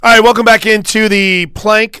All right, welcome back into the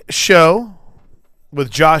Plank Show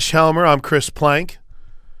with Josh Helmer. I'm Chris Plank,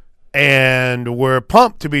 and we're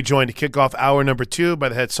pumped to be joined to kick off hour number 2 by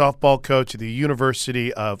the head softball coach of the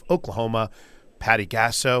University of Oklahoma, Patty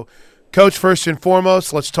Gasso. Coach, first and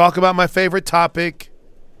foremost, let's talk about my favorite topic,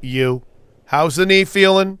 you. How's the knee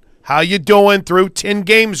feeling? How you doing through 10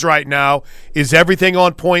 games right now? Is everything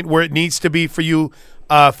on point where it needs to be for you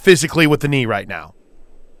physically with the knee right now?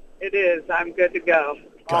 It is. I'm good to go.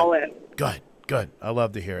 Good. All in. Good. I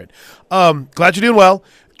love to hear it. Glad you're doing well.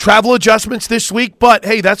 Travel adjustments this week, but,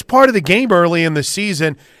 hey, that's part of the game early in the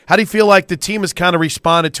season. How do you feel like the team has kind of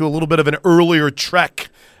responded to a little bit of an earlier trek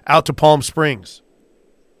out to Palm Springs?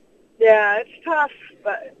 Yeah, it's tough,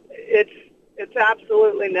 but it's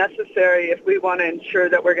absolutely necessary if we want to ensure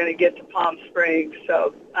that we're going to get to Palm Springs.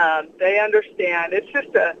 So they understand. It's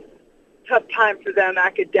just a tough time for them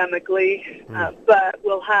academically, but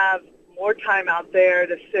we'll have more time out there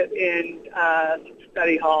to sit in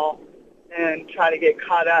study hall and try to get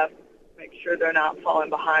caught up, make sure they're not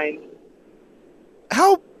falling behind.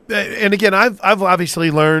 And again, I've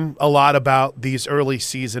obviously learned a lot about these early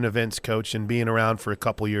season events, Coach, and being around for a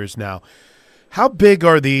couple years now. How big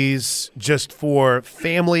are these just for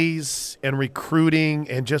families and recruiting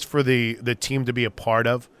and just for the team to be a part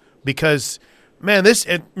of? Because, man, this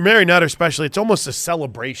at Mary Nutter especially, it's almost a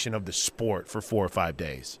celebration of the sport for 4 or 5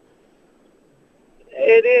 days.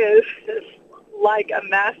 It is. It's like a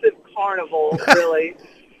massive carnival, really.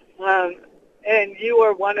 And you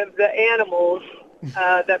are one of the animals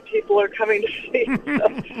that people are coming to see.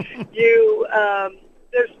 So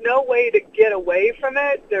there's no way to get away from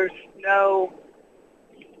it. There's no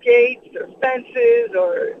gates or fences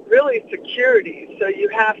or really security. So you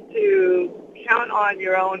have to count on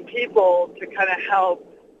your own people to kind of help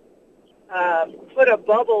put a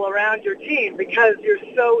bubble around your team because you're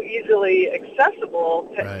so easily accessible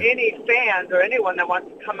to any fans or anyone that wants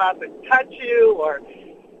to come up and touch you or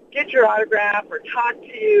get your autograph or talk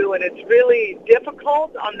to you, and it's really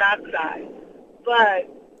difficult on that side. But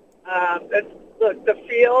look, the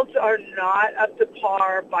fields are not up to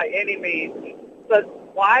par by any means.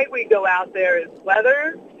 But why we go out there is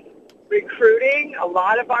weather, recruiting. A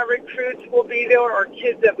lot of our recruits will be there, or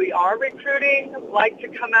kids that we are recruiting like to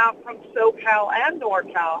come out from SoCal and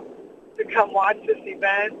NorCal to come watch this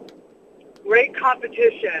event. Great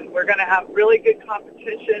competition. We're going to have really good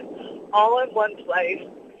competition all in one place.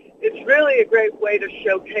 It's really a great way to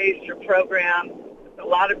showcase your program. A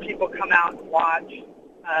lot of people come out and watch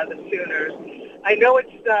the Sooners. I know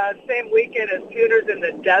it's the same weekend as Sooners in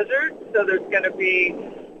the Desert, so there's going to be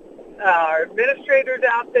our administrators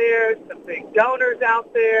out there, some big donors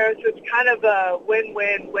out there. So it's kind of a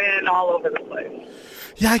win-win-win all over the place.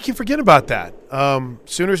 Yeah, I keep forgetting about that.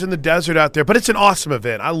 Sooners in the Desert out there, but it's an awesome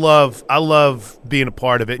event. I love being a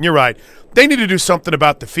part of it. And you're right. They need to do something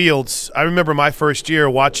about the fields. I remember my first year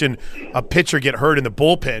watching a pitcher get hurt in the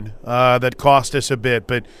bullpen that cost us a bit,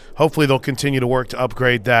 but hopefully they'll continue to work to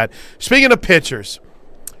upgrade that. Speaking of pitchers,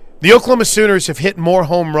 the Oklahoma Sooners have hit more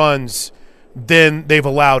home runs than they've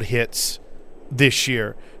allowed hits this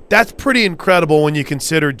year. That's pretty incredible when you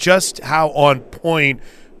consider just how on point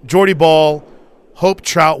Jordy Ball, Hope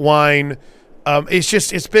Troutwine,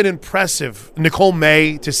 it's been impressive. Nicole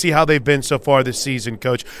May, to see how they've been so far this season,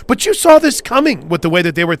 Coach. But you saw this coming with the way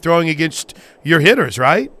that they were throwing against your hitters,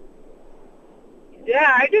 right?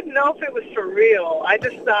 Yeah, I didn't know if it was for real. I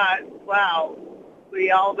just thought, wow,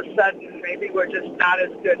 we all of a sudden maybe we're just not as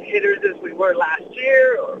good hitters as we were last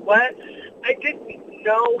year or what. I didn't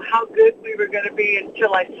know how good we were going to be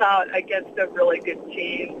until I saw it against a really good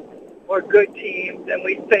team or good teams, and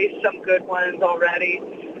we faced some good ones already.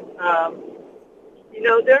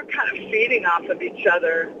 They're kind of feeding off of each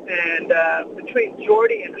other, and between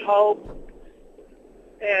Jordy and Hope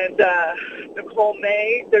and Nicole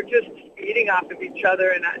May, they're just feeding off of each other,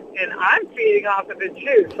 and I'm feeding off of it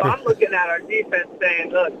too. So I'm looking at our defense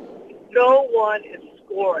saying, look, no one is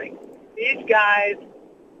scoring. These guys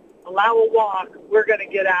allow a walk, we're going to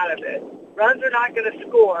get out of it. Runs are not going to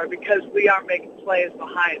score because we aren't making plays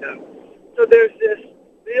behind them. So there's this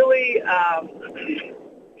really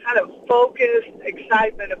kind of focused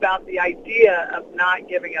excitement about the idea of not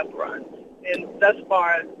giving up runs. And thus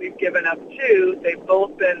far, we've given up 2. They've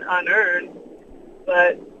both been unearned,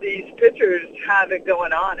 but these pitchers have it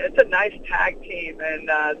going on. It's a nice tag team, and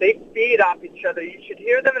they feed off each other. You should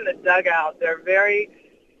hear them in the dugout. They're very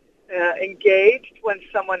engaged when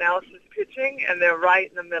someone else is pitching, and they're right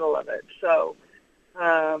in the middle of it. So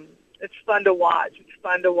it's fun to watch. It's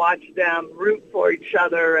fun to watch them root for each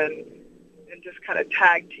other and just kind of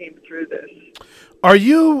tag team through this. Are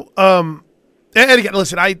you And again,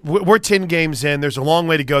 listen, we're 10 games in. There's a long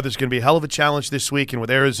way to go. There's going to be a hell of a challenge this week, and with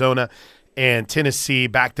Arizona and Tennessee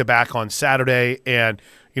back-to-back on Saturday. And,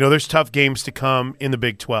 there's tough games to come in the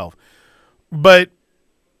Big 12. But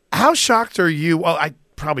how shocked are you? Well,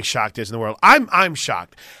 probably shocked isn't the word. I'm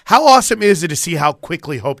shocked. How awesome is it to see how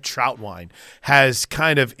quickly Hope Troutwine has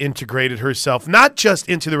kind of integrated herself, not just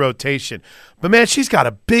into the rotation, but, man, she's got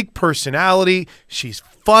a big personality. She's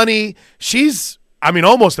funny. She's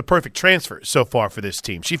almost a perfect transfer so far for this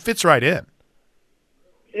team. She fits right in.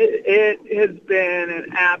 It has been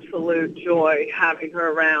an absolute joy having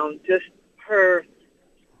her around. Just her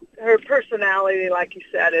personality, like you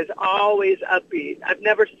said, is always upbeat. I've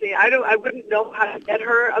never seen. I wouldn't know how to get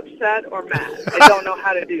her upset or mad. I don't know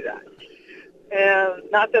how to do that.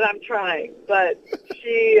 And not that I'm trying, but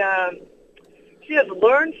she has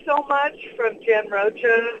learned so much from Jen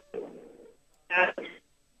Rocha.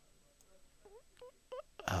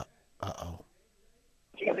 Uh-oh.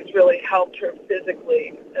 It's really helped her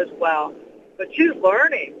physically as well. But she's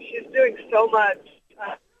learning. She's doing so much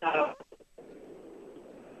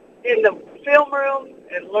in the film room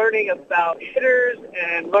and learning about hitters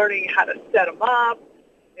and learning how to set them up.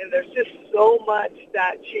 And there's just so much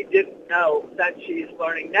that she didn't know that she's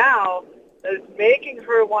learning now that is making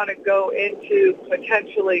her want to go into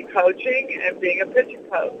potentially coaching and being a pitching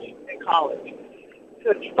coach in college.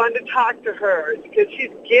 So it's fun to talk to her because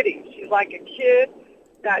she's giddy. She's like a kid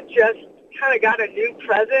that just kind of got a new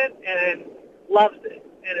present and loves it,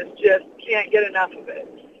 and it's just can't get enough of it.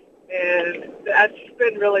 And that's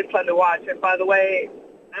been really fun to watch. And by the way,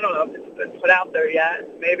 I don't know if it's been put out there yet.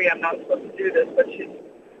 Maybe I'm not supposed to do this, but she's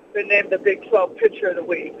been named the Big 12 Pitcher of the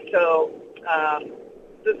Week, so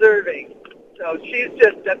deserving. So she's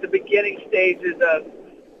just at the beginning stages of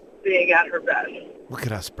being at her best. Look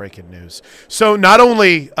at us breaking news. So not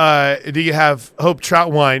only do you have Hope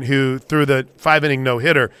Troutwine, who threw the 5-inning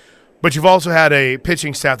no-hitter, but you've also had a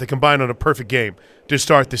pitching staff that combined on a perfect game to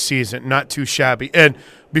start the season. Not too shabby. And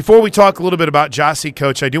before we talk a little bit about Jossie,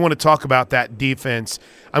 Coach, I do want to talk about that defense.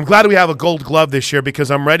 I'm glad we have a Gold Glove this year because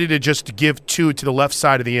I'm ready to just give two to the left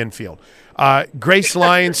side of the infield. Grace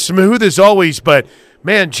Lyons, smooth as always, but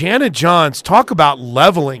man, Jana Johns, talk about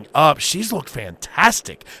leveling up. She's looked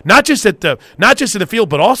fantastic, not just in the field,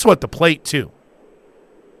 but also at the plate too.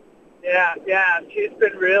 Yeah, she's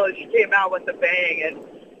been really. She came out with a bang, and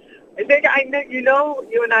I think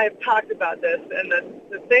you and I have talked about this, and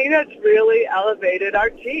the thing that's really elevated our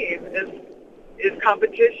team is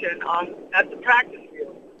competition at the practice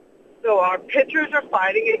field. So our pitchers are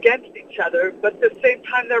fighting against each other, but at the same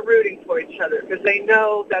time they're rooting for each other because they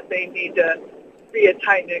know that they need to be a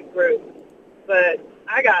tight-knit group. But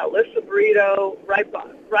I got Alyssa Burrito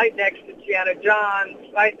right next to Jana Johns,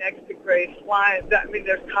 right next to Grace Lyons.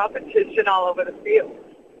 There's competition all over the field.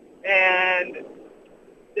 And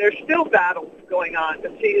there's still battles going on to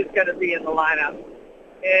see who's going to be in the lineup.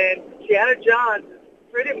 And Jana Johns is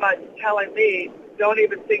pretty much telling me, don't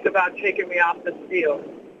even think about taking me off the field.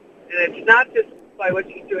 And it's not just by what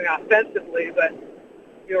she's doing offensively, but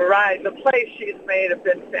you're right, the plays she's made have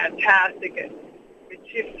been fantastic. And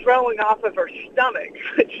she's throwing off of her stomach,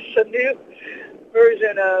 which is a new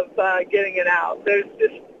version of getting it out. There's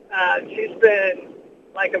just she's been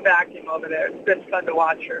like a vacuum over there. It's been fun to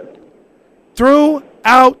watch her. Threw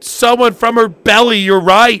out someone from her belly. You're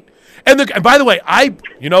right. And by the way,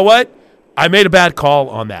 you know what? I made a bad call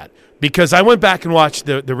on that because I went back and watched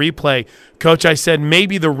the replay. Coach, I said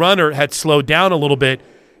maybe the runner had slowed down a little bit.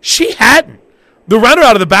 She hadn't. The runner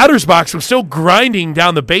out of the batter's box was still grinding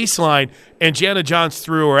down the baseline, and Jana Johns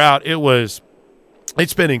threw her out.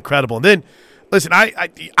 It's been incredible. And then, listen,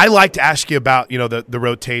 I like to ask you about the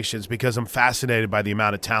rotations because I'm fascinated by the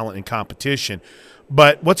amount of talent and competition.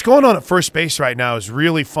 But what's going on at first base right now is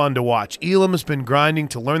really fun to watch. Elam has been grinding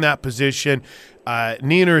to learn that position.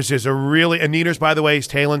 Nieners is Nieners, by the way, is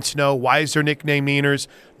Taylon Snow. Why is their nickname Nieners?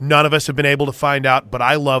 None of us have been able to find out, but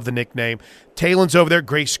I love the nickname. Taylon's over there.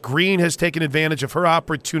 Grace Green has taken advantage of her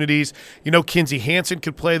opportunities. Kinsey Hansen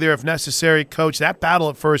could play there if necessary. Coach, that battle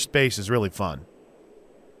at first base is really fun.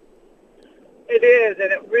 It is,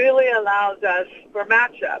 and it really allows us for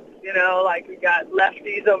matchups. Like we got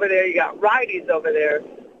lefties over there, you got righties over there.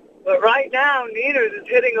 But right now, Nieners is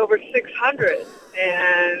hitting over 600,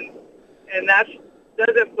 and that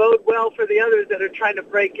doesn't bode well for the others that are trying to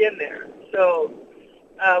break in there. So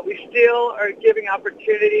we still are giving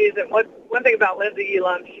opportunities. And one thing about Lindsay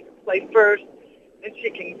Elam, she can play first, and she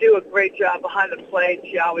can do a great job behind the plate.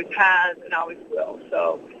 She always has and always will.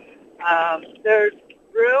 So there's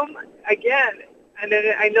room, again, and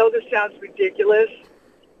then I know this sounds ridiculous,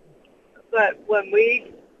 but when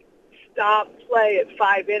we stop play at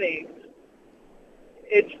 5 innings,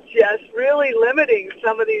 it's just really limiting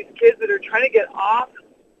some of these kids that are trying to get off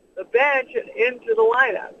the bench and into the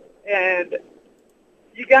lineup. And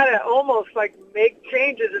you got to almost like make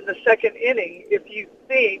changes in the second inning if you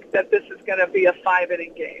think that this is going to be a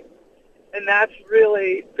 5-inning game. And that's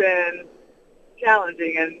really been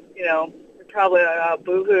challenging. And, you know, you're probably like,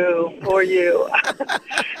 boo-hoo, poor you.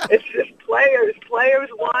 It's just players. Players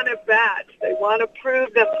want at bats. They want to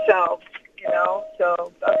prove themselves, you know.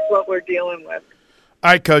 So that's what we're dealing with. All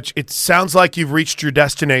right, Coach, it sounds like you've reached your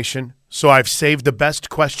destination, so I've saved the best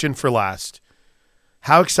question for last.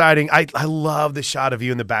 How exciting. I love the shot of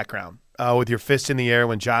you in the background with your fist in the air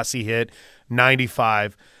when Jossie hit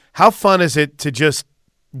 95. How fun is it to just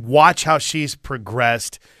watch how she's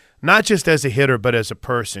progressed, not just as a hitter but as a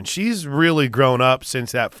person? She's really grown up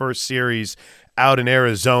since that first series out in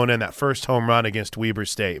Arizona and that first home run against Weber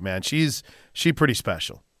State, man. She's pretty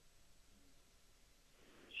special.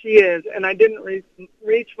 She is, and I didn't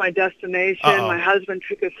reach my destination. Uh-oh. My husband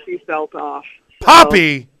took his seatbelt off. So,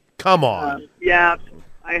 Poppy, come on. Yeah,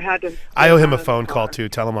 I had to. I owe him a phone call, too.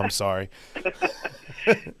 Tell him I'm sorry.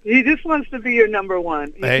 He just wants to be your number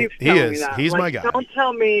one. He telling me is. that. He's my guy. Don't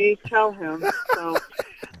tell me. Tell him. So,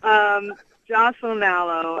 Jocelyn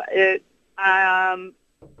Alo, I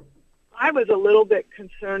was a little bit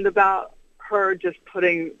concerned about her just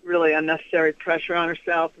putting really unnecessary pressure on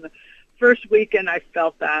herself. And the first weekend I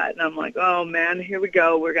felt that, and I'm like, oh, man, here we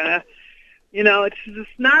go. We're going to, you know, it's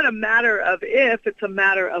just not a matter of if, it's a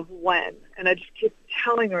matter of when. And I just keep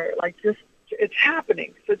telling her, like, just it's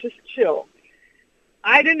happening, so just chill.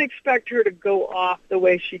 I didn't expect her to go off the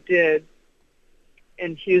way she did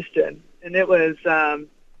in Houston, and it was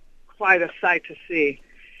quite a sight to see.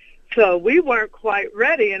 So we weren't quite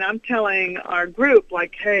ready, and I'm telling our group,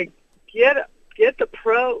 like, hey, get the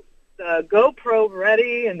GoPro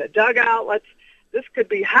ready and the dugout. This could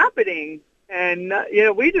be happening. And, you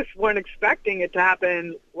know, we just weren't expecting it to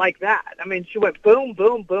happen like that. I mean, she went boom,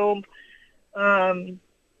 boom, boom. I'm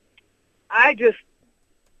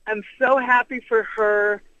so happy for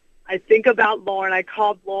her. I think about Lauren. I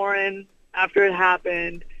called Lauren after it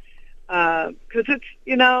happened because it's,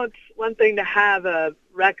 you know, it's one thing to have a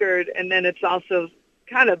record, and then it's also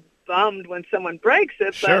kind of bummed when someone breaks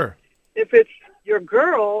it. Sure. But if it's your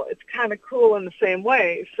girl, it's kind of cool in the same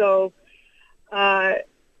way. So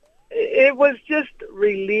it was just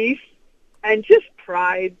relief and just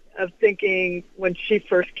pride of thinking when she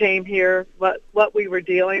first came here what we were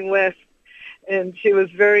dealing with. And she was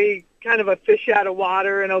very kind of a fish out of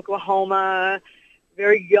water in Oklahoma,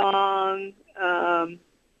 very young,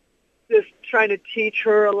 just trying to teach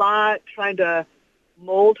her a lot, trying to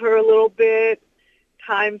mold her a little bit,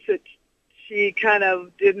 times that she kind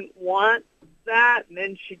of didn't want that, and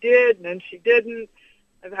then she did, and then she didn't.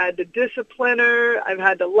 I've had to discipline her. I've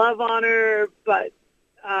had to love on her, but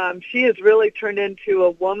she has really turned into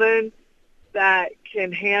a woman that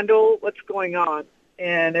can handle what's going on.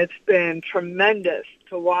 And it's been tremendous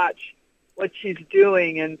to watch what she's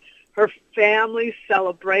doing and her family's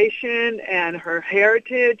celebration and her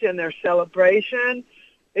heritage and their celebration.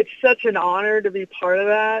 It's such an honor to be part of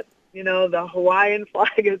that. You know, the Hawaiian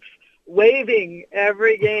flag is waving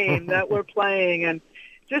every game that we're playing, and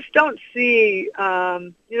just don't see, you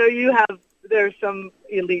know, there's some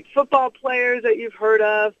elite football players that you've heard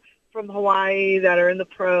of from Hawaii that are in the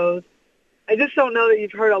pros. I just don't know that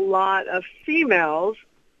you've heard a lot of females,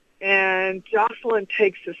 and Jocelyn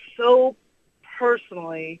takes this so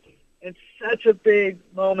personally. It's such a big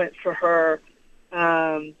moment for her.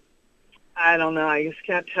 I don't know. I just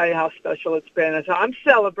can't tell you how special it's been. So I'm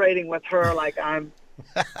celebrating with her like I'm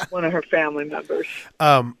one of her family members.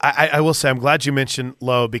 I will say I'm glad you mentioned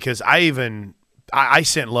Lo, because I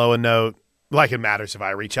sent Lo a note, like it matters if I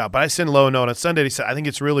reach out, but I sent Lo a note on Sunday. He said, I think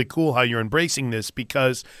it's really cool how you're embracing this,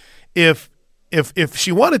 because if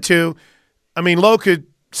she wanted to, I mean, Lo could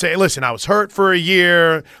say, listen, I was hurt for a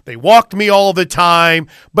year. They walked me all the time,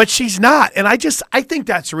 but she's not. And I think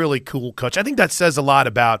that's really cool, Coach. I think that says a lot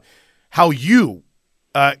about how you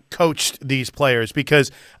coached these players,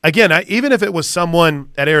 because, again, even if it was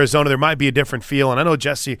someone at Arizona, there might be a different feel. And I know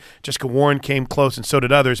Jessica Warren came close, and so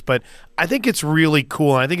did others, but I think it's really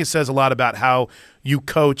cool. And I think it says a lot about how you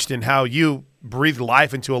coached and how you breathed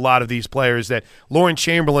life into a lot of these players, that Lauren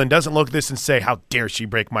Chamberlain doesn't look at this and say, how dare she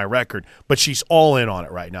break my record, but she's all in on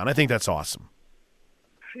it right now. And I think that's awesome.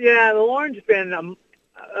 Yeah, Lauren's been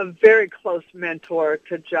a very close mentor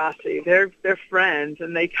to Jossie. They're friends,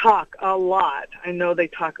 and they talk a lot. I know they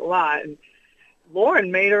talk a lot. And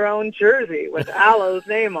Lauren made her own jersey with Alo's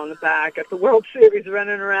name on the back at the World Series,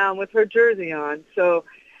 running around with her jersey on. So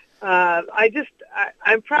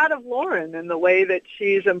I'm proud of Lauren and the way that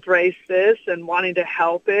she's embraced this and wanting to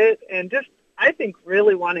help it, and just, I think,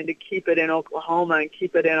 really wanting to keep it in Oklahoma and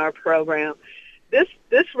keep it in our program. This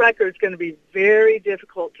record is going to be very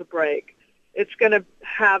difficult to break. It's going to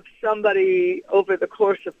have somebody over the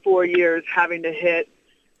course of 4 years having to hit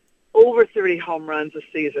over 30 home runs a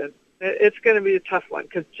season. It's going to be a tough one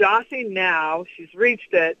because Jossie now, she's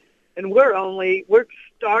reached it, and we're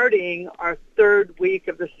starting our third week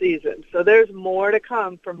of the season. So there's more to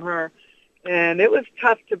come from her. And it was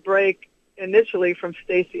tough to break initially from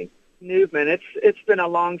Stacy Newman. It's been a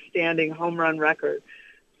long-standing home run record.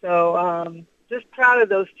 So just proud of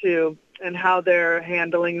those two and how they're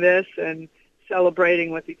handling this and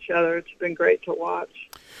celebrating with each other. It's been great to watch.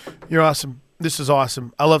 You're awesome. This is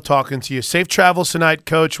awesome. I love talking to you. Safe travels tonight,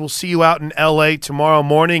 Coach. We'll see you out in L.A. tomorrow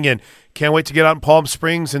morning, and can't wait to get out in Palm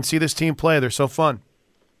Springs and see this team play. They're so fun.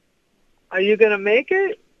 Are you going to make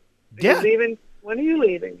it? Yeah. When are you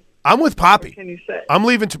leaving? I'm with Poppy. What can you say? I'm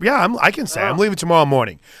leaving. I can say I'm leaving tomorrow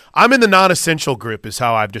morning. I'm in the non-essential group is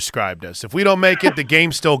how I've described us. If we don't make it, the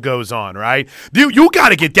game still goes on, right? You got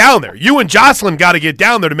to get down there. You and Jocelyn got to get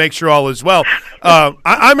down there to make sure all is well.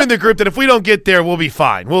 I'm in the group that if we don't get there, we'll be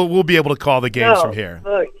fine. We'll be able to call the games from here.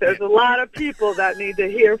 Look, there's a lot of people that need to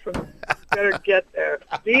hear from you. Better get there.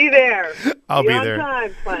 Be there. I'll be on there.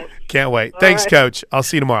 Time, Clint. Can't wait. Thanks, right. Coach. I'll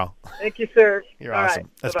see you tomorrow. Thank you, sir. You're all awesome.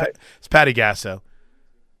 Right. It's Patty Gasso,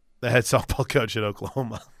 the head softball coach at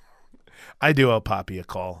Oklahoma. I do owe Poppy a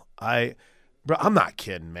call. Bro, I'm not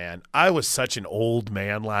kidding, man. I was such an old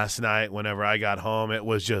man last night whenever I got home. It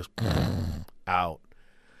was just out.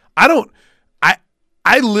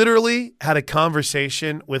 I literally had a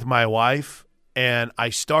conversation with my wife, and I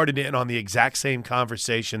started in on the exact same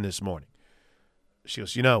conversation this morning. She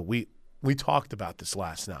goes, we talked about this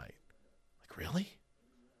last night. I'm like, really?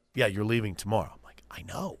 Yeah, you're leaving tomorrow. I'm like, I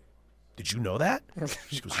know. Did you know that?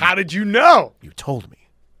 She goes, how did you know? You told me.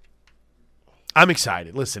 I'm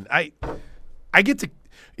excited. Listen, I get to,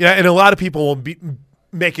 and a lot of people will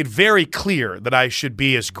make it very clear that I should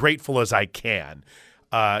be as grateful as I can.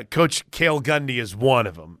 Coach Cale Gundy is one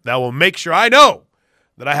of them. That will make sure I know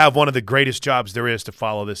that I have one of the greatest jobs there is to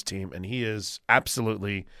follow this team, and he is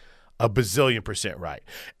absolutely a bazillion% right.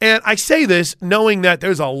 And I say this knowing that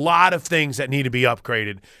there's a lot of things that need to be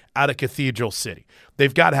upgraded out of Cathedral City.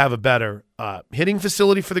 They've got to have a better hitting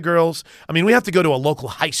facility for the girls. I mean, we have to go to a local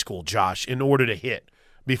high school, Josh, in order to hit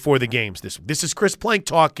before the games this week. This is Chris Plank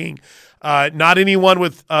talking, not anyone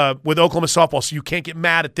with Oklahoma softball, so you can't get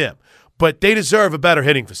mad at them. But they deserve a better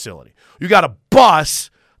hitting facility. You got a bus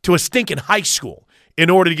to a stinking high school in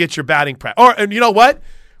order to get your batting practice. And you know what?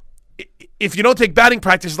 If you don't take batting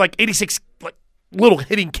practice, it's like 86 little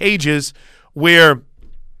hitting cages where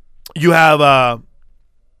you have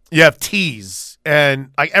tees, and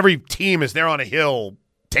like every team is there on a hill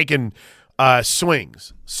taking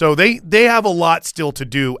swings. So they have a lot still to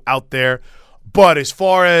do out there. But as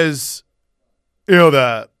far as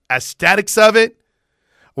the aesthetics of it,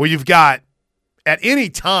 where you've got at any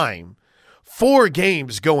time 4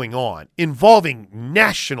 games going on involving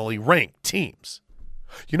nationally ranked teams.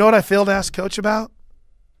 You know what I failed to ask Coach about?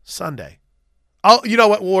 Sunday. You know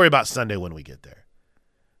what? We'll worry about Sunday when we get there.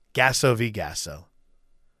 Gasso v. Gasso.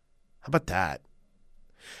 How about that?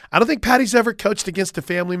 I don't think Patty's ever coached against a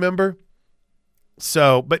family member.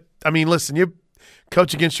 So, but, I mean, listen, you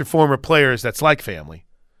coach against your former players, that's like family.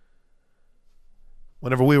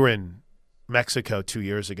 Whenever we were in Mexico 3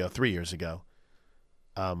 years ago,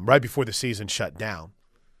 right before the season shut down,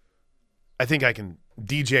 I think I can –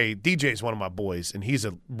 DJ's one of my boys, and he's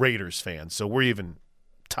a Raiders fan, so we're even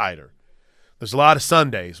tighter. There's a lot of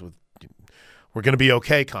Sundays with we're going to be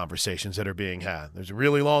okay conversations that are being had. There's a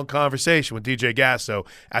really long conversation with DJ Gasso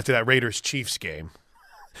after that Raiders-Chiefs game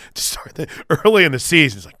to start early in the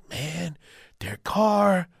season. It's like, man, Derek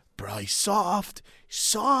Carr, bro, he's soft.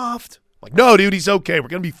 Like, no, dude, he's okay. We're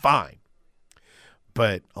going to be fine.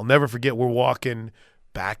 But I'll never forget we're walking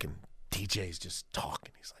back, and DJ's just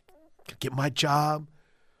talking. He's like, I'm going to get my job.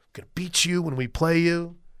 I'm going to beat you when we play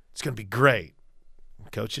you. It's going to be great. And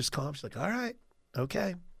Coach is calm. She's like, all right,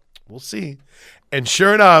 okay, we'll see. And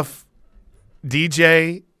sure enough,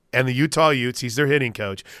 DJ and the Utah Utes, he's their hitting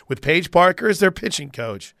coach, with Paige Parker as their pitching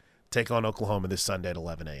coach, take on Oklahoma this Sunday at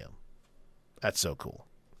 11 a.m. That's so cool.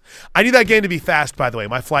 I need that game to be fast, by the way.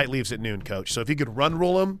 My flight leaves at noon, Coach. So if you could run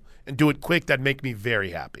rule them and do it quick, that'd make me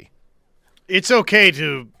very happy. It's okay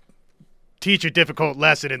to teach a difficult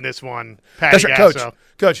lesson in this one, Patty. That's right, Coach.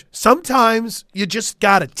 Coach, sometimes you just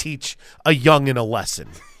got to teach a youngin' a lesson.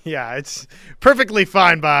 Yeah, it's perfectly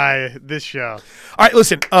fine by this show. All right,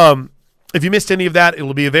 listen, If you missed any of that,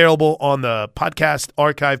 it'll be available on the podcast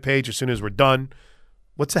archive page as soon as we're done.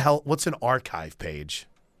 What's an archive page?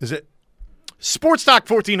 Is it?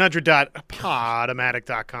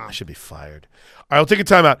 Sportstalk1400.podomatic.com. I should be fired. All right, we'll take a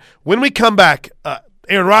timeout. When we come back,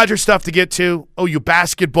 Aaron Rodgers stuff to get to. OU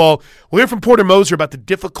basketball. We'll hear from Porter Moser about the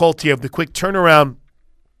difficulty of the quick turnaround.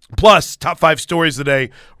 Plus, top 5 stories of the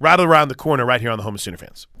day right around the corner right here on the Home of Sooner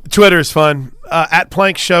Fans. Twitter is fun. At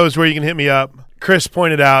Plank Shows where you can hit me up. Chris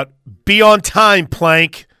pointed out, be on time,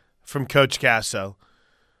 Plank, from Coach Casso.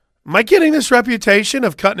 Am I getting this reputation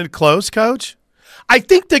of cutting it close, Coach? I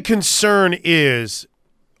think the concern is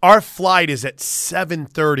our flight is at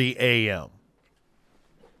 7:30 a.m.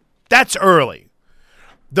 That's early.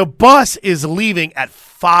 The bus is leaving at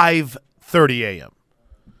 5:30 a.m.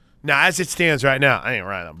 Now, as it stands right now, I ain't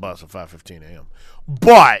riding a bus at 5:15 a.m.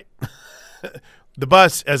 But the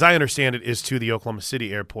bus, as I understand it, is to the Oklahoma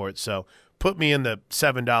City airport. So put me in the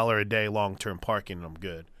 $7 a day long-term parking and I'm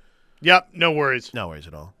good. Yep, no worries. No worries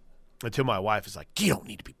at all. Until my wife is like, you don't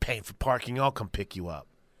need to be paying for parking. I'll come pick you up.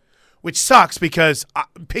 Which sucks because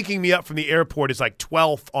picking me up from the airport is like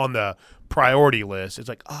 12th on the priority list. It's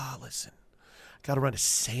like, listen, I got to run to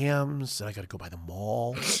Sam's and I got to go by the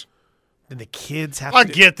mall. Then the kids have I'll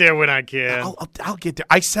get there when I can. I'll get there.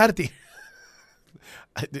 I sat at the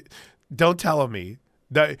 – don't tell on me.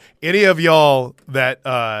 Any of y'all that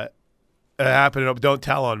happened, don't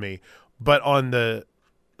tell on me. But on the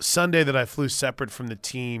Sunday that I flew separate from the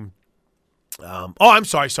team – I'm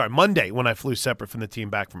sorry. Monday when I flew separate from the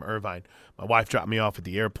team back from Irvine, my wife dropped me off at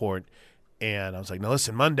the airport, and I was like, "No,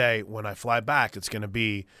 listen, Monday when I fly back, it's going to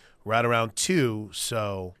be right around 2,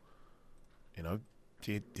 so,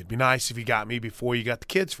 it'd be nice if you got me before you got the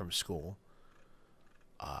kids from school."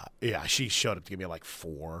 Yeah, she showed up to give me like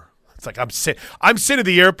 4. It's like I'm sitting at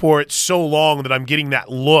the airport so long that I'm getting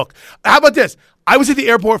that look. How about this? I was at the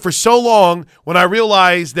airport for so long when I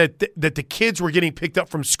realized that that the kids were getting picked up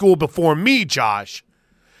from school before me, Josh,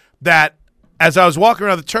 that as I was walking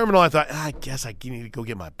around the terminal, I thought, I guess I need to go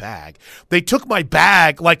get my bag. They took my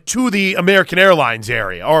bag like to the American Airlines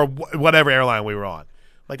area or whatever airline we were on.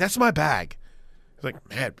 Like, that's my bag. I was like,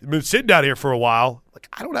 man, I've been sitting down here for a while. Like,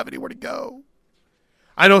 I don't have anywhere to go.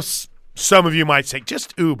 I know some of you might say,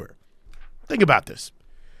 just Uber. Think about this.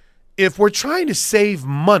 If we're trying to save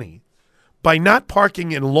money by not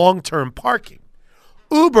parking in long-term parking,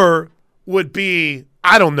 Uber would be,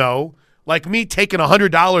 I don't know, like me taking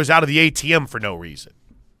 $100 out of the ATM for no reason.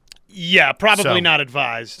 Yeah, probably not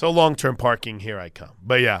advised. So long-term parking, here I come.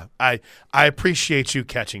 But, yeah, I appreciate you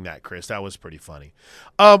catching that, Chris. That was pretty funny.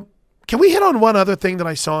 Can we hit on one other thing that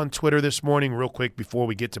I saw on Twitter this morning real quick before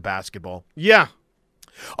we get to basketball? Yeah.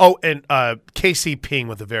 Oh, and KC Ping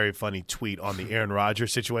with a very funny tweet on the Aaron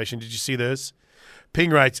Rodgers situation. Did you see this?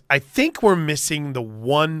 Ping writes, I think we're missing the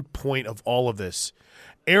one point of all of this.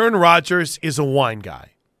 Aaron Rodgers is a wine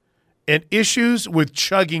guy, and issues with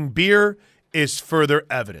chugging beer is further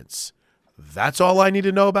evidence. That's all I need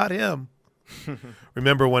to know about him.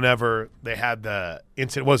 Remember whenever they had the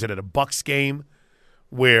incident, was it at a Bucs game,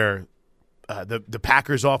 where the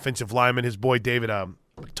Packers offensive lineman, his boy David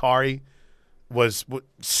Tari,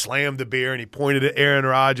 slammed the beer and he pointed at Aaron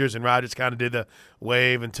Rodgers, and Rodgers kind of did the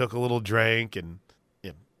wave and took a little drink, and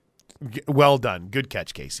well done. Good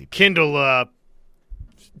catch, Casey. Kendall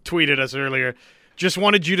tweeted us earlier, just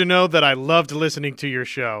wanted you to know that I loved listening to your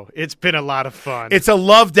show. It's been a lot of fun. It's a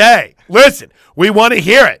love day. Listen, we want to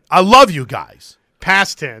hear it. I love you guys.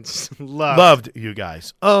 Past tense. Loved you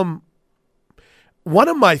guys. One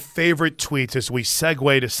of my favorite tweets as we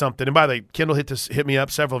segue to something, and by the way, Kendall hit me up,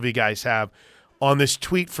 several of you guys have, on this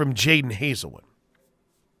tweet from Jaden Hazelwood.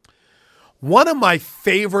 One of my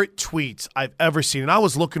favorite tweets I've ever seen, and I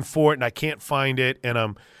was looking for it and I can't find it, and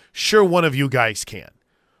I'm sure one of you guys can.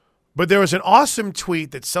 But there was an awesome tweet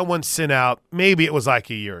that someone sent out, maybe it was like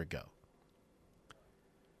a year ago.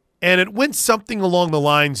 And it went something along the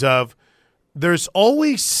lines of, there's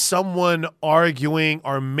always someone arguing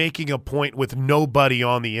or making a point with nobody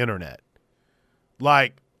on the internet.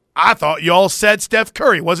 Like, I thought y'all said Steph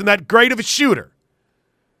Curry wasn't that great of a shooter.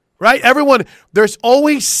 Right? Everyone, there's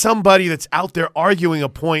always somebody that's out there arguing a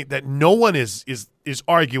point that no one is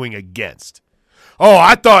arguing against. Oh,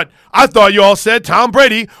 I thought you all said Tom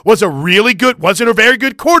Brady wasn't a very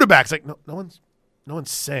good quarterback. It's like no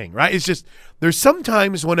one's saying, right? It's just there's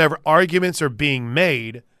sometimes whenever arguments are being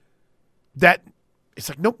made that it's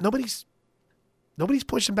like nobody's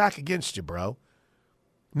pushing back against you, bro.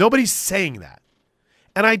 Nobody's saying that.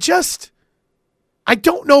 And I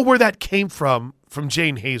don't know where that came from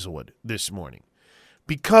Jane Hazelwood this morning.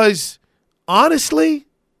 Because honestly,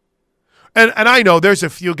 and I know there's a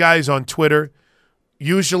few guys on Twitter,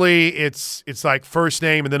 Usually it's like first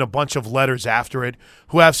name and then a bunch of letters after it,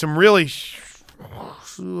 who have some really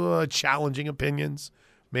challenging opinions.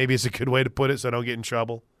 Maybe it's a good way to put it so I don't get in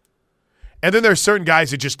trouble. And then there's certain guys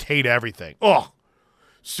that just hate everything. Oh,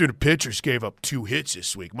 Sooner pitchers gave up 2 hits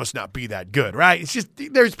this week. Must not be that good, right? It's just,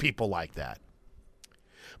 there's people like that.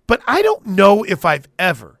 But I don't know if I've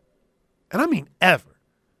ever, and I mean ever,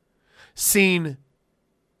 seen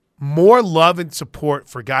more love and support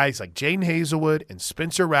for guys like Jaden Hazelwood and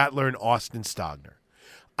Spencer Rattler and Austin Stogner.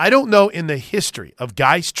 I don't know in the history of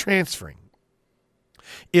guys transferring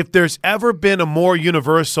if there's ever been a more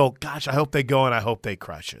universal, gosh, I hope they go and I hope they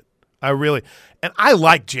crush it. I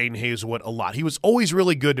like Jaden Hazelwood a lot. He was always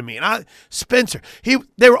really good to me. And Spencer,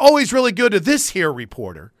 they were always really good to this here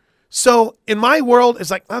reporter. So in my world,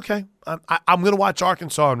 it's like, okay, I'm going to watch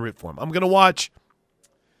Arkansas and root for him. I'm going to watch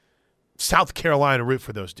South Carolina root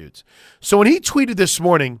for those dudes. So when he tweeted this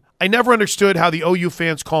morning, I never understood how the OU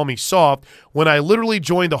fans call me soft when I literally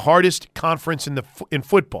joined the hardest conference in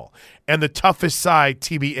football and the toughest side,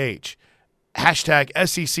 TBH. Hashtag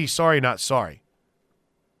SEC sorry, not sorry.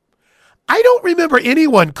 I don't remember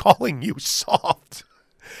anyone calling you soft.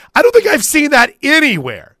 I don't think I've seen that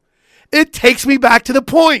anywhere. It takes me back to the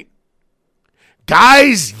point.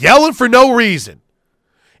 Guys yelling for no reason.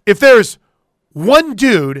 If there's one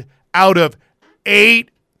dude out of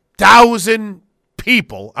 8,000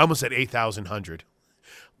 people, I almost said 8,100.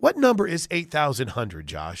 What number is 8,100,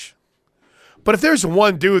 Josh? But if there's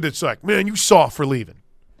one dude that's like, man, you soft for leaving.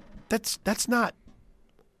 That's not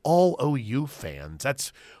all OU fans.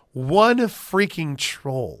 That's one freaking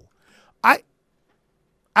troll. I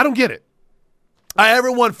don't get it.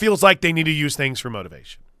 Everyone feels like they need to use things for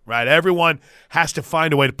motivation, right? Everyone has to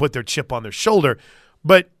find a way to put their chip on their shoulder.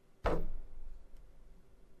 But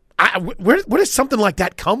where does something like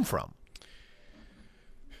that come from?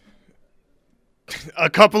 A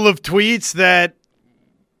couple of tweets that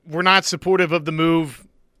were not supportive of the move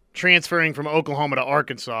transferring from Oklahoma to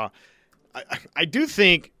Arkansas. I do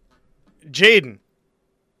think, Jaden,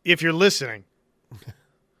 if you're listening,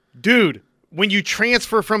 dude, when you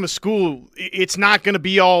transfer from a school, it's not going to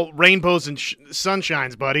be all rainbows and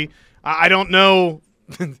sunshines, buddy. I don't know.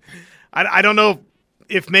 I don't know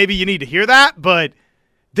if maybe you need to hear that, but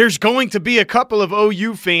there's going to be a couple of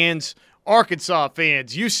OU fans, Arkansas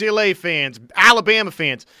fans, UCLA fans, Alabama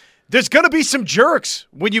fans. There's going to be some jerks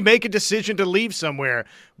when you make a decision to leave somewhere,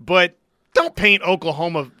 but don't paint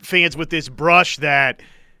Oklahoma fans with this brush that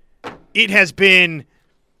it has been,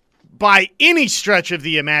 by any stretch of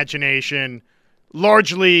the imagination,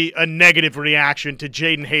 largely a negative reaction to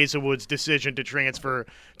Jaden Hazelwood's decision to transfer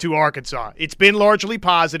to Arkansas. It's been largely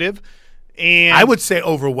positive, and I would say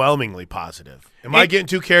overwhelmingly positive. Am I getting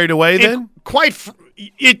too carried away then?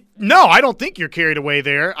 No, I don't think you're carried away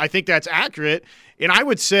there. I think that's accurate, and I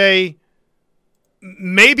would say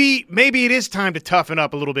maybe it is time to toughen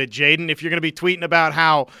up a little bit, Jaden. If you're going to be tweeting about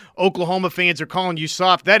how Oklahoma fans are calling you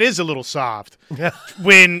soft, that is a little soft.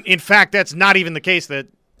 When, in fact, that's not even the case. That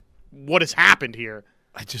what has happened here.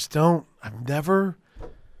 I just don't. I've never.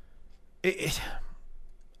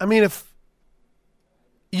 I mean, if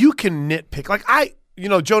you can nitpick, like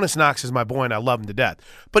Jonas Knox is my boy and I love him to death,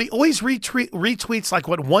 but he always retweets like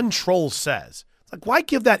what one troll says. It's like, why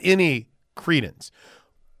give that any credence?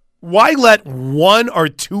 Why let one or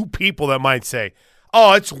two people that might say,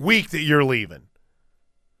 oh, it's weak that you're leaving?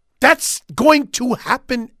 That's going to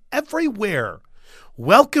happen everywhere.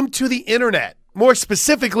 Welcome to the internet. More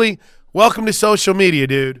specifically, welcome to social media,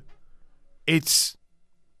 dude. It's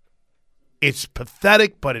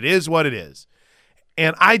pathetic, but it is what it is.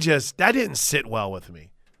 And that didn't sit well with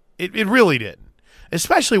me. It really didn't.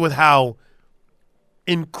 Especially with how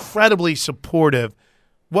incredibly supportive.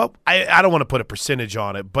 Well, I don't want to put a percentage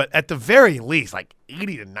on it, but at the very least, like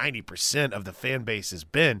 80 to 90% of the fan base has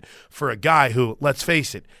been for a guy who, let's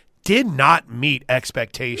face it, did not meet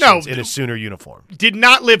expectations in a Sooner uniform. Did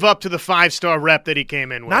not live up to the 5-star rep that he came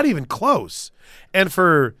in with. Not even close. And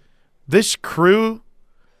for this crew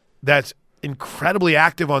that's incredibly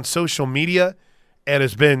active on social media and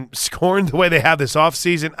has been scorned the way they have this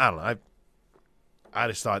offseason, I don't know. I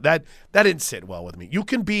just thought that didn't sit well with me. You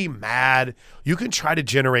can be mad. You can try to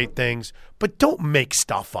generate things, but don't make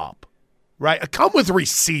stuff up, right? Come with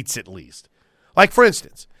receipts at least. Like, for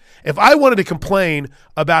instance, if I wanted to complain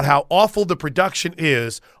about how awful the production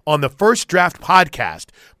is on the First Draft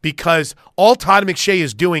podcast because all Todd McShay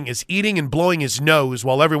is doing is eating and blowing his nose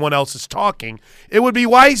while everyone else is talking, it would be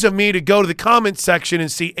wise of me to go to the comments section and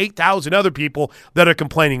see 8,000 other people that are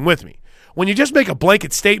complaining with me. When you just make a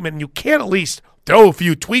blanket statement and you can't at least throw a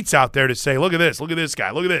few tweets out there to say, look at this guy,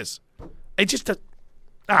 look at this. I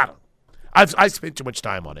I spent too much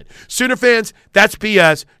time on it. Sooner fans, that's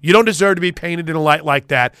BS. You don't deserve to be painted in a light like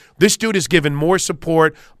that. This dude is given more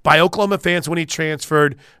support by Oklahoma fans when he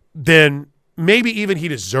transferred than maybe even he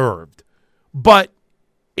deserved. But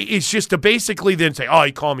it's just to basically then say, oh,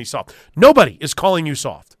 he called me soft. Nobody is calling you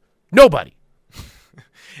soft. Nobody.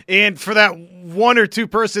 And for that one or two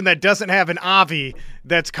person that doesn't have an Avi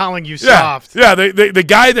that's calling you soft. Yeah, the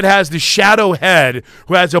guy that has the shadow head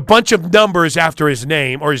who has a bunch of numbers after his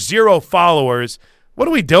name or 0 followers, what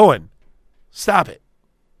are we doing? Stop it.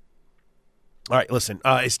 All right, listen,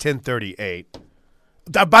 it's 10:38.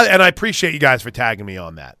 And I appreciate you guys for tagging me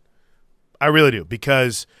on that. I really do,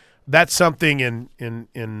 because that's something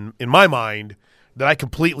in my mind that I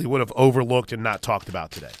completely would have overlooked and not talked about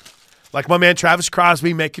today. Like my man Travis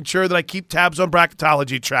Crosby, making sure that I keep tabs on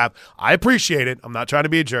bracketology, Trav. I appreciate it. I'm not trying to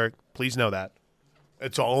be a jerk. Please know that.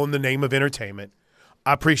 It's all in the name of entertainment.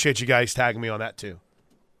 I appreciate you guys tagging me on that too.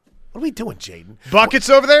 What are we doing, Jaden? Buckets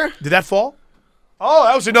over there? Did that fall? Oh,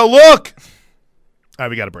 that was a no look. All right,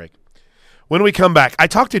 we got a break. When we come back, I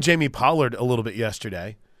talked to Jamie Pollard a little bit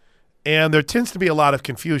yesterday, and there tends to be a lot of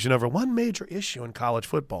confusion over one major issue in college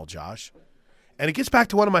football, Josh. And it gets back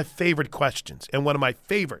to one of my favorite questions and one of my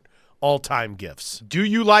favorite all-time gifts. Do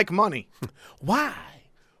you like money? Why?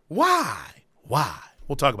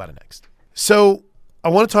 We'll talk about it next. So I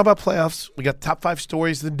want to talk about playoffs. We got the top 5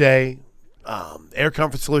 stories of the day. Air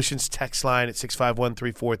Comfort Solutions text line at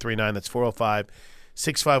 651-3439. That's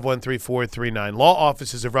 405-651-3439. Law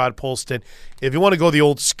offices of Rod Polston. If you want to go the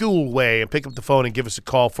old school way and pick up the phone and give us a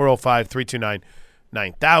call,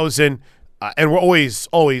 405-329-9000. And we're always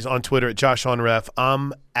on Twitter at Josh on Ref.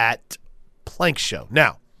 I'm at Plank Show.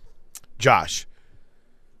 Now, Josh,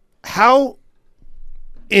 how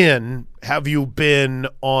in have you been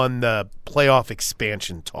on the playoff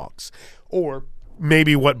expansion talks? Or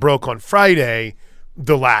maybe what broke on Friday,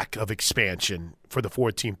 the lack of expansion for the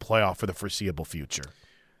 14 playoff for the foreseeable future?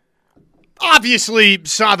 Obviously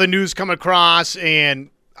saw the news come across,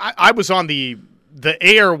 and I was on the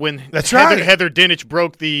air when That's right. Heather Dinich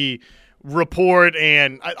broke the report,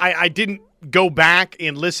 and I didn't go back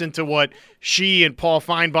and listen to what she and Paul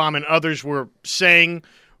Feinbaum and others were saying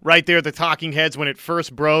right there, the talking heads, when it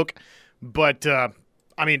first broke. But,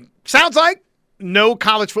 sounds like no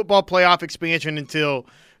college football playoff expansion until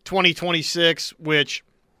 2026, which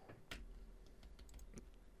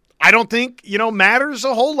I don't think, matters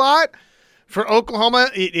a whole lot for Oklahoma.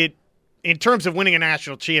 It in terms of winning a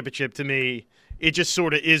national championship, to me, it just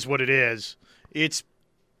sort of is what it is. It's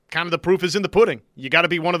kind of the proof is in the pudding. You got to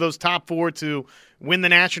be one of those top 4 to win the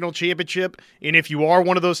national championship. And if you are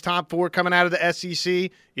one of those top 4 coming out of the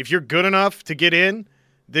SEC, if you're good enough to get in,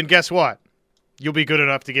 then guess what? You'll be good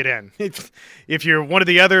enough to get in. If you're one of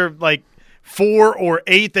the other 4 or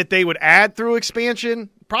 8 that they would add through expansion,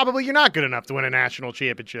 probably you're not good enough to win a national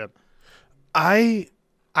championship. I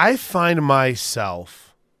find myself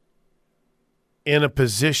in a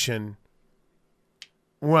position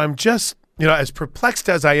where I'm just, as perplexed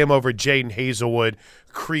as I am over Jaden Hazelwood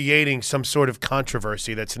creating some sort of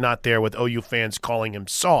controversy that's not there with OU fans calling him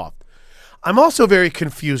soft, I'm also very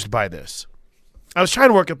confused by this. I was trying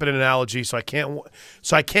to work up an analogy, so I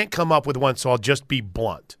can't come up with one, so I'll just be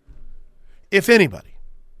blunt. If anybody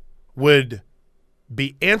would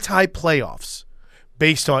be anti-playoffs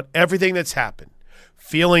based on everything that's happened,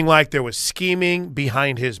 feeling like there was scheming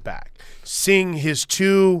behind his back, seeing his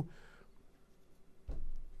 2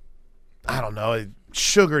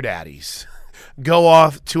 sugar daddies go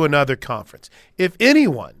off to another conference. If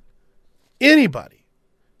anybody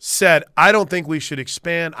said, I don't think we should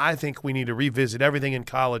expand, I think we need to revisit everything in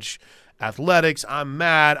college athletics, I'm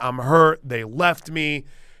mad, I'm hurt, they left me,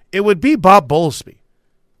 it would be Bob Bowlesby,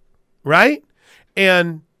 right?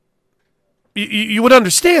 And you would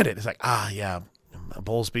understand it. It's like,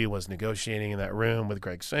 Bowlesby was negotiating in that room with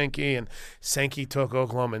Greg Sankey, and Sankey took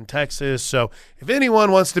Oklahoma and Texas. So if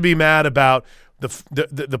anyone wants to be mad about the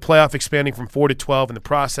playoff expanding from 4 to 12 and the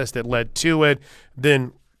process that led to it,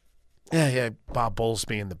 then Bob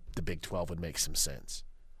Bowlesby and the Big 12 would make some sense.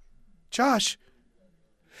 Josh,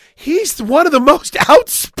 he's one of the most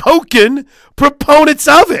outspoken proponents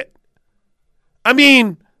of it. I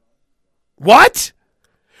mean, what?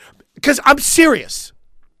 Because I'm serious.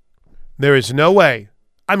 There is no way,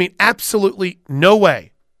 absolutely no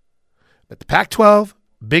way, that the Pac-12,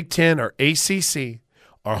 Big Ten, or ACC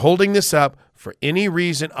are holding this up for any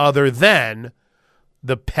reason other than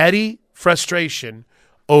the petty frustration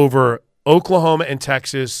over Oklahoma and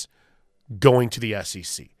Texas going to the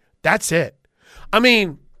SEC. That's it. I'm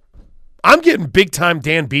getting big-time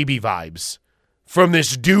Dan Beebe vibes from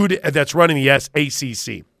this dude that's running the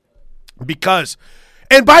ACC because –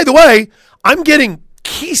 And by the way, I'm getting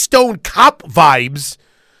Keystone Cop vibes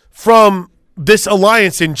from this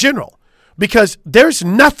alliance in general, because there's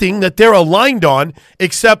nothing that they're aligned on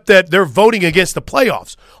except that they're voting against the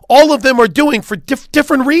playoffs. All of them are doing for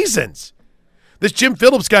different reasons. This Jim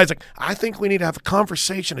Phillips guy's like, I think we need to have a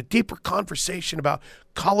conversation, a deeper conversation about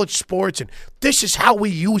college sports, and this is how we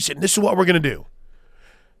use it, and this is what we're going to do.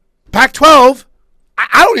 Pac-12,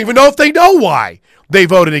 I don't even know if they know why they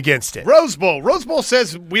voted against it. Rose Bowl. Rose Bowl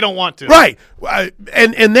says we don't want to. Right.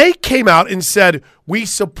 And they came out and said, we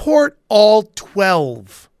support all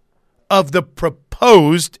 12 of the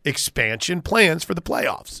proposed expansion plans for the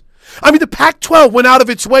playoffs. I mean, the Pac-12 went out of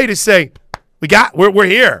its way to say, we're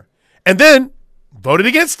here. And then voted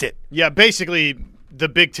against it. Yeah, basically the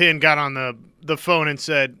Big Ten got on the phone and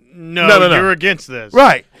said, no, you're against this.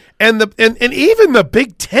 Right. And even the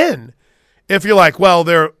Big Ten, if you're like, well,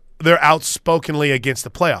 they're outspokenly against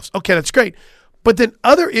the playoffs. Okay, that's great. But then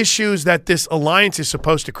other issues that this alliance is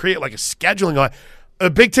supposed to create, like a scheduling alliance,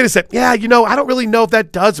 Big Ten has said, I don't really know if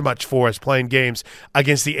that does much for us playing games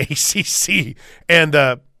against the ACC and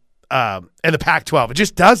the Pac-12. It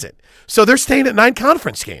just doesn't. So they're staying at 9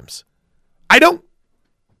 conference games. I don't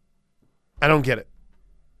get it.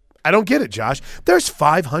 I don't get it, Josh. There's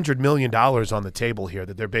 $500 million on the table here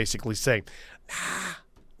that they're basically saying,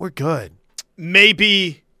 we're good.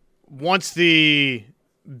 Maybe once the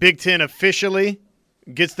Big Ten officially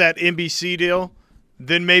gets that NBC deal,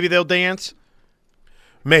 then maybe they'll dance.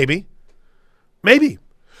 Maybe.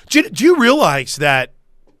 Do you realize that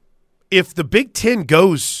if the Big Ten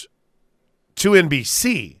goes to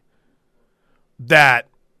NBC, that,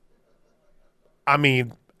 I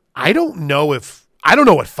don't know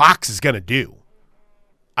what Fox is going to do.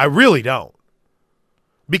 I really don't.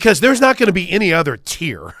 Because there's not going to be any other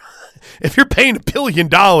tier. If you're paying $1 billion,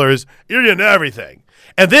 you're getting everything.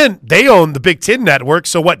 And then they own the Big Ten network,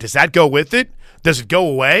 so what? Does that go with it? Does it go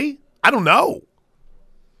away? I don't know.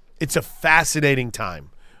 It's a fascinating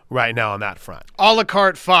time right now on that front. A la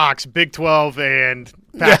carte Fox, Big 12 and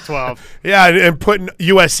Pac-12. Yeah, and putting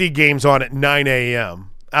USC games on at 9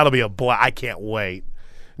 a.m. That'll be a blast. I can't wait.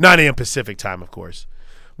 9 a.m. Pacific time, of course.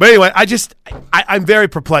 But anyway, I'm very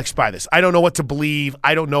perplexed by this. I don't know what to believe.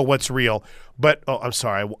 I don't know what's real. But, I'm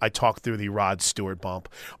sorry, I talked through the Rod Stewart bump.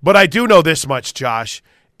 But I do know this much, Josh.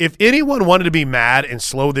 If anyone wanted to be mad and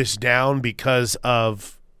slow this down because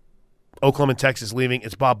of Oklahoma and Texas leaving,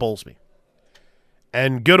 it's Bob Bowlesby.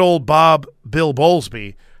 And good old Bill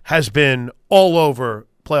Bowlesby has been all over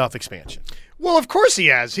playoff expansion. Well, of course he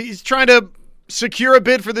has. He's trying to secure a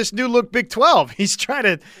bid for this new look Big 12. He's trying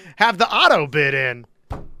to have the auto bid in.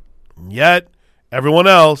 Yet, everyone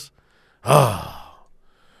else, All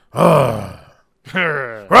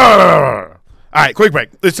right, quick break.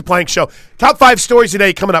 It's a Plank Show. Top 5 stories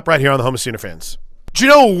today coming up right here on the Home of Sooner Fans. Do you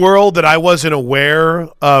know a world that I wasn't aware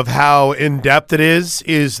of how in-depth it is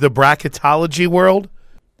the bracketology world?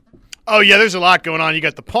 Oh, yeah, there's a lot going on. You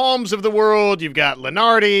got the Palms of the world. You've got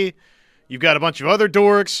Lenardi. You've got a bunch of other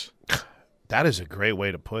dorks. That is a great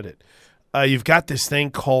way to put it. You've got this thing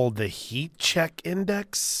called the Heat Check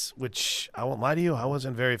Index, which I won't lie to you, I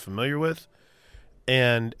wasn't very familiar with.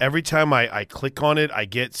 And every time I click on it, I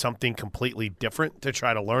get something completely different to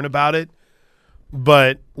try to learn about it.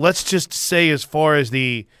 But let's just say as far as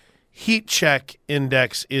the Heat Check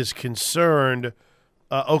Index is concerned,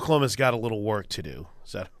 Oklahoma's got a little work to do.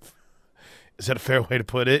 Is that a fair way to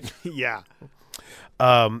put it? Yeah.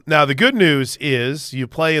 Now, the good news is you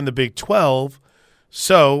play in the Big 12,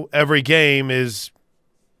 so every game is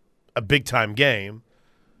a big-time game,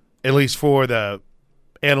 at least for the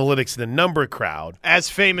analytics and the number crowd. As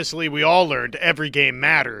famously we all learned, every game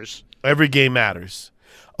matters. Every game matters.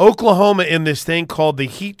 Oklahoma in this thing called the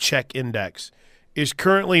Heat Check Index is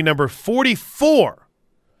currently number 44,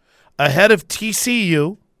 ahead of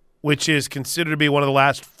TCU, which is considered to be one of the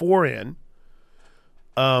last 4 in.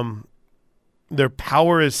 Their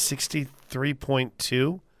power is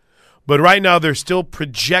 63.2, but right now they're still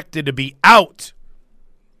projected to be out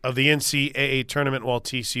of the NCAA tournament while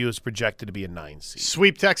TCU is projected to be a 9 seed.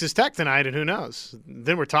 Sweep Texas Tech tonight, and who knows?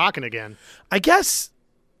 Then we're talking again. I guess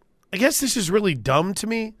this is really dumb to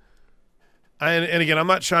me. And again, I'm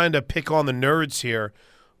not trying to pick on the nerds here,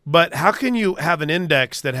 but how can you have an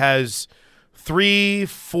index that has 3,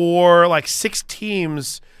 4, like 6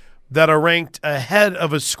 teams that are ranked ahead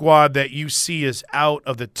of a squad that you see is out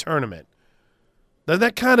of the tournament? Doesn't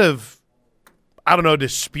that kind of, I don't know,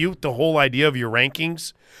 dispute the whole idea of your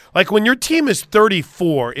rankings? Like when your team is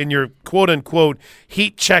 34 in your quote-unquote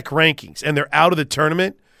heat check rankings and they're out of the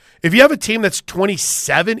tournament, if you have a team that's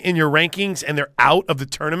 27 in your rankings and they're out of the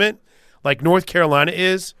tournament, like North Carolina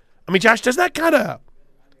is, I mean, Josh, doesn't that kind of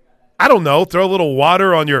I don't know, throw a little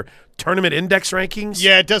water on your tournament index rankings?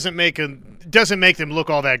 Yeah, it doesn't make them look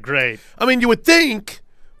all that great. I mean, you would think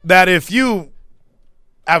that if you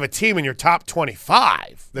have a team in your top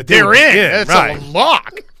 25, that They're in. That's right. a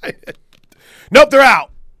lock. Nope, they're out.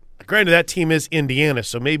 Granted, that team is Indiana,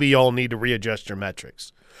 so maybe y'all need to readjust your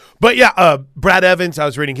metrics. But yeah, Brad Evans, I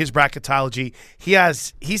was reading his bracketology.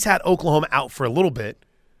 He's had Oklahoma out for a little bit,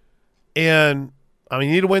 and I mean,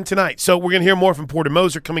 you need to win tonight. So we're going to hear more from Porter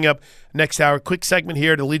Moser coming up next hour. Quick segment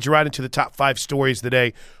here to lead you right into the top 5 stories of the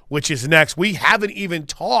day, which is next. We haven't even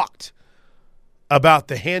talked about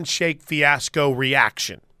the handshake fiasco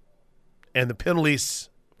reaction and the penalties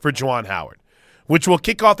for Juwan Howard, which will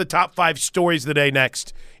kick off the top 5 stories of the day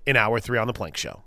next in Hour 3 on The Plank Show.